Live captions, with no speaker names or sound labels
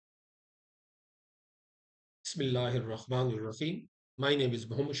Bismillahirrahmanirrahim. My name is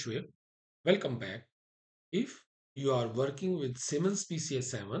Mohammed Shuaib. Welcome back. If you are working with Siemens PCS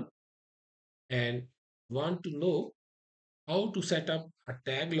 7 and want to know how to set up a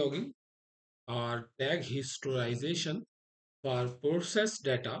tag logging or tag historization for process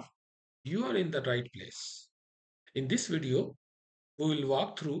data, you are in the right place. In this video, we will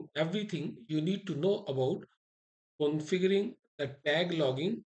walk through everything you need to know about configuring the tag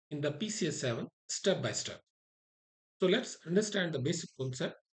logging in the PCS 7 step by step. So let's understand the basic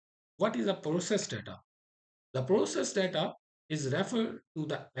concept. What is a process data? The process data is referred to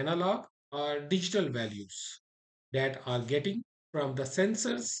the analog or digital values that are getting from the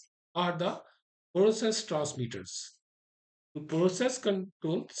sensors or the process transmitters to process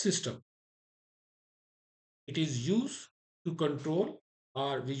control system. It is used to control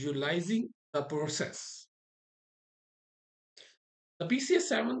or visualizing the process. The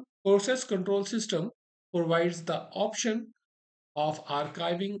PCS7 process control system provides the option of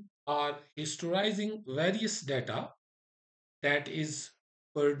archiving or historizing various data that is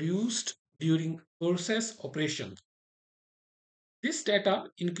produced during process operations. This data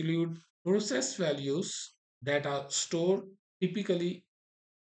include process values that are stored typically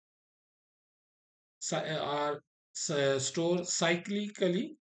are stored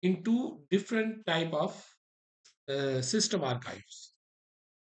cyclically into different type of system archives.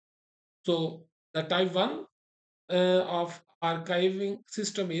 So the type 1 of archiving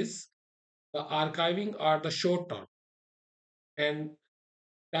system is the archiving or the short term, and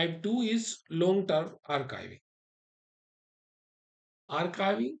type 2 is long term archiving.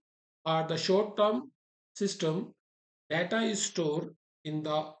 Archiving or the short-term system data is stored in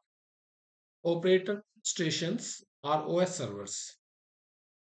the operator stations or OS servers.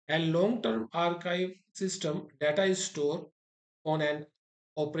 And long-term archive system data is stored on an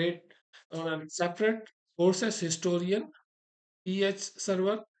operate on a separate process historian PH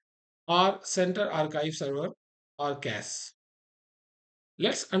server or center archive server or CAS.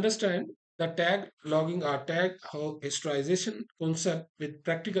 Let's understand the tag logging or tag historization concept with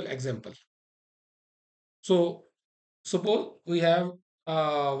practical example. So suppose we have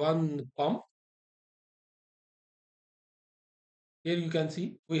one pump. Here you can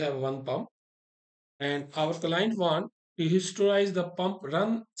see we have one pump, and our client want to historize the pump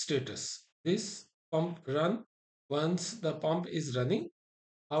run status. This pump run, once the pump is running,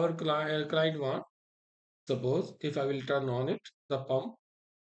 our client want, suppose if I will turn on it, the pump.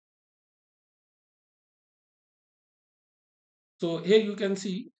 So here you can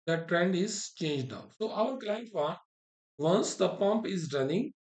see the trend is changed now. So our client want, once the pump is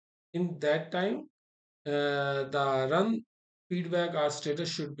running, in that time the run feedback or status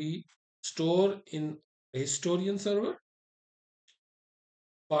should be stored in a historian server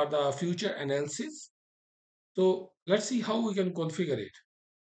for the future analysis. So let's see how we can configure it.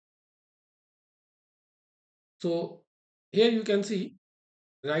 So here you can see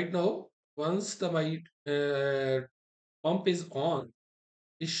right now, once the my pump is on,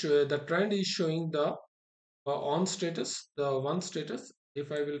 the trend is showing the on status, the one status.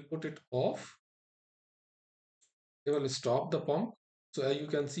 If I will put it off, it will stop the pump. So as you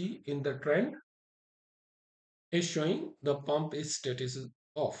can see in the trend is showing the pump is status is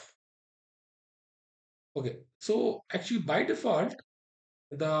off. Okay, so actually by default,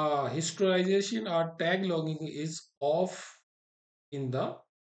 the historization or tag logging is off in the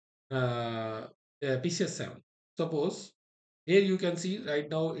PCS 7. Suppose here you can see right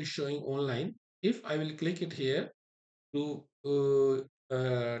now is showing online. If I will click it here to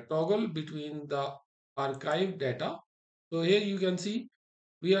toggle between the archive data, so here you can see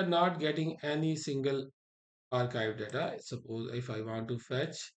we are not getting any single archive data. Suppose if I want to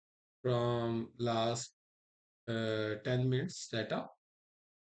fetch from last 10 minutes data.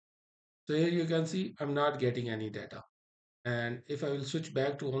 So here you can see I'm not getting any data. And if I will switch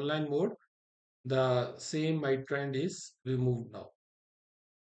back to online mode, the same my trend is removed now.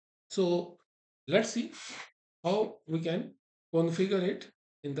 So let's see how we can configure it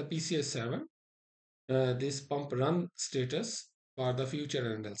in the PCS 7, this pump run status for the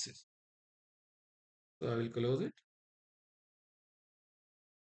future analysis. So I will close it.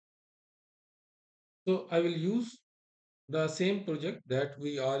 So I will use the same project that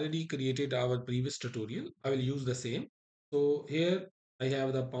we already created our previous tutorial. I will use the same. So here I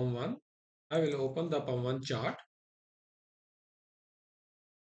have the pump 1. I will open the pump 1 chart.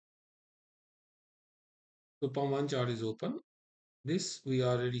 So pump 1 chart is open. This we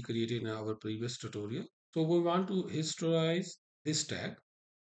already created in our previous tutorial. So we want to historize this tag,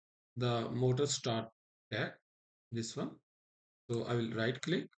 the motor start tag, this one. So I will right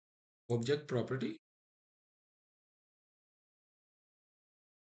click, object property.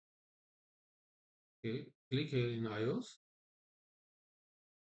 Okay, click here in iOS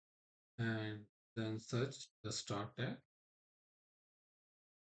and then search the start tag.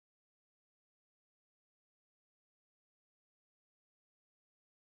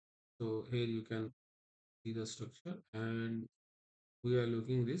 So here you can see the structure and we are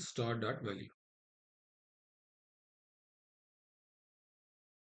looking this start dot value.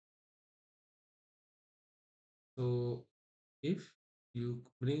 So if you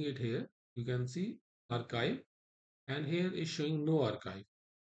bring it here, you can see archive and here is showing no archive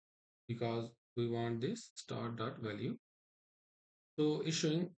because we want this start dot value. So it's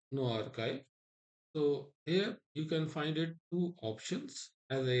showing no archive. So here you can find it two options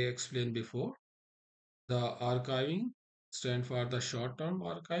as I explained before. The archiving stand for the short-term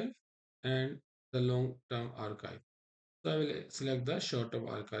archive and the long-term archive. So I will select the short-term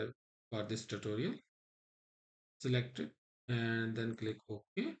archive for this tutorial. Select it and then click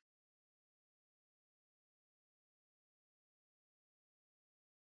OK.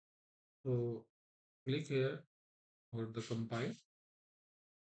 So click here for the compile.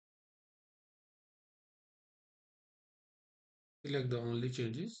 Select the only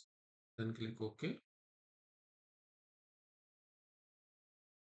changes, then click OK.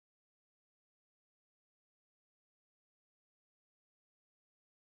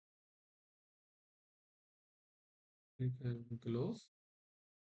 Click and close.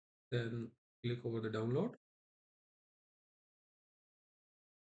 Then click over the download.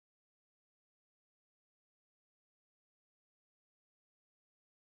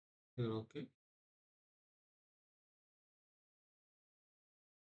 Here OK.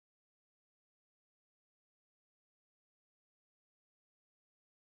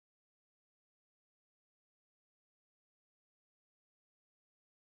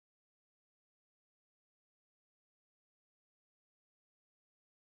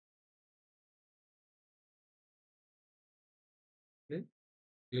 Okay.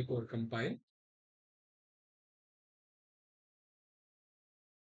 Click over compile.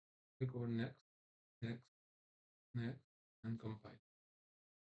 Click over next, next, next, and compile.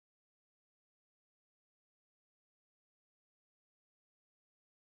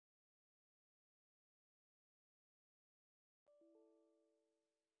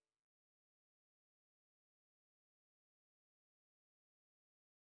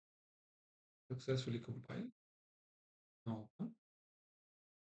 Successfully compile. Now open.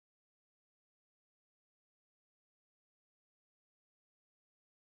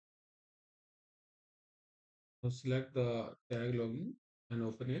 Now select the tag login and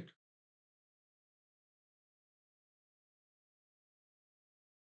open it.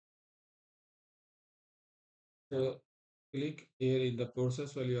 So click here in the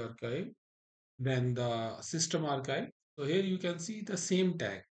process value archive, then the system archive. So here you can see the same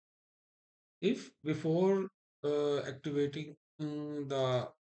tag. If before activating the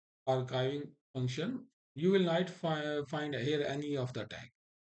archiving function, you will not find here any of the tag.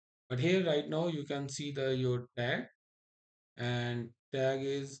 But here right now you can see the your tag and tag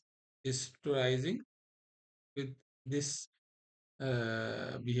is historizing with this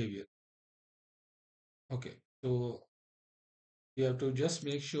behavior. Okay, so you have to just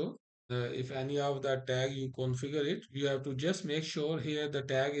make sure if any of the tag you configure it, you have to just make sure here the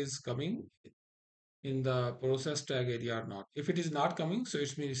tag is coming in the process tag area or not. If it is not coming, so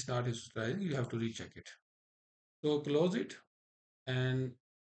it means it's not historizing. You have to recheck it. So close it and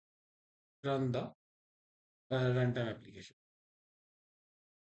run the runtime application.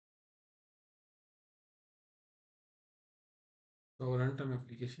 So runtime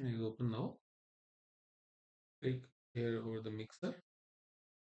application is open now. Click here over the mixer.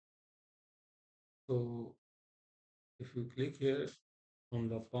 So if you click here on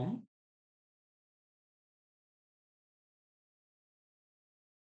the pump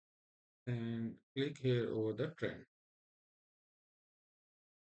and click here over the trend.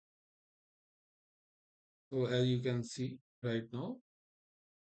 So as you can see right now,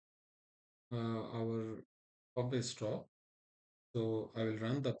 our pump is stopped. So I will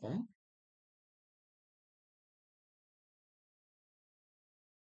run the pump.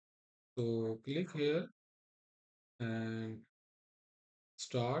 So click here and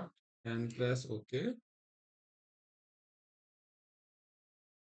start and press OK.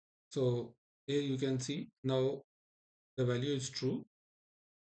 So here you can see now the value is true.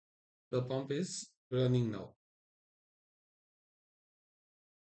 The pump is running now.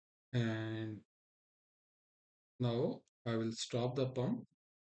 And now I will stop the pump.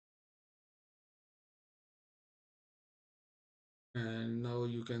 And now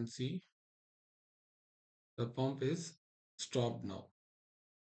you can see the pump is stopped now.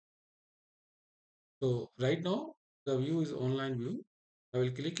 So right now the view is online view. I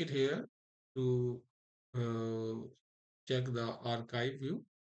will click it here to uh, check the archive view.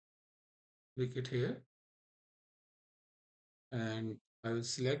 Click it here and I will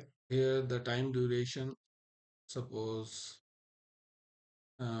select here the time duration. Suppose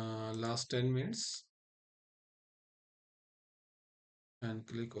last 10 minutes and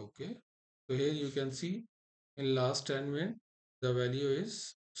click OK. So here you can see in last 10 minutes the value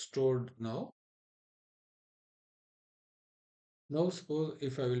is stored now. Now suppose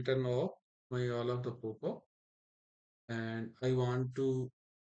if I will turn off my all of the pop-up and I want to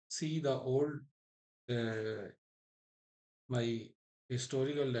see the old uh, my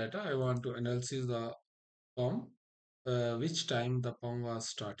historical data. I want to analyze the POM, which time the POM was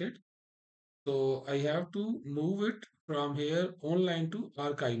started. So I have to move it from here online to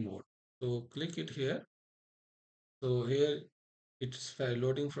archive mode. So click it here. So here it's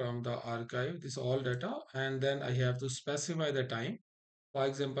loading from the archive, this all data, and then I have to specify the time. For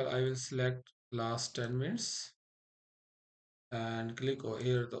example, I will select last 10 minutes and click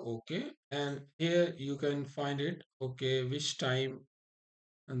here the OK. And here you can find it, okay, which time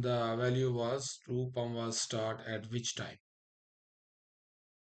and the value was true pump was start at which time.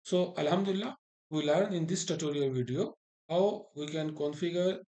 So Alhamdulillah, we learned in this tutorial video how we can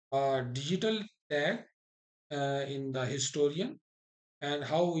configure a digital tag in the historian and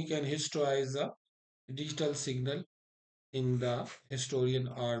how we can historize the digital signal in the historian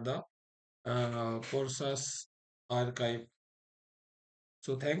or the process archive.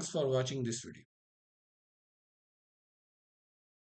 So thanks for watching this video.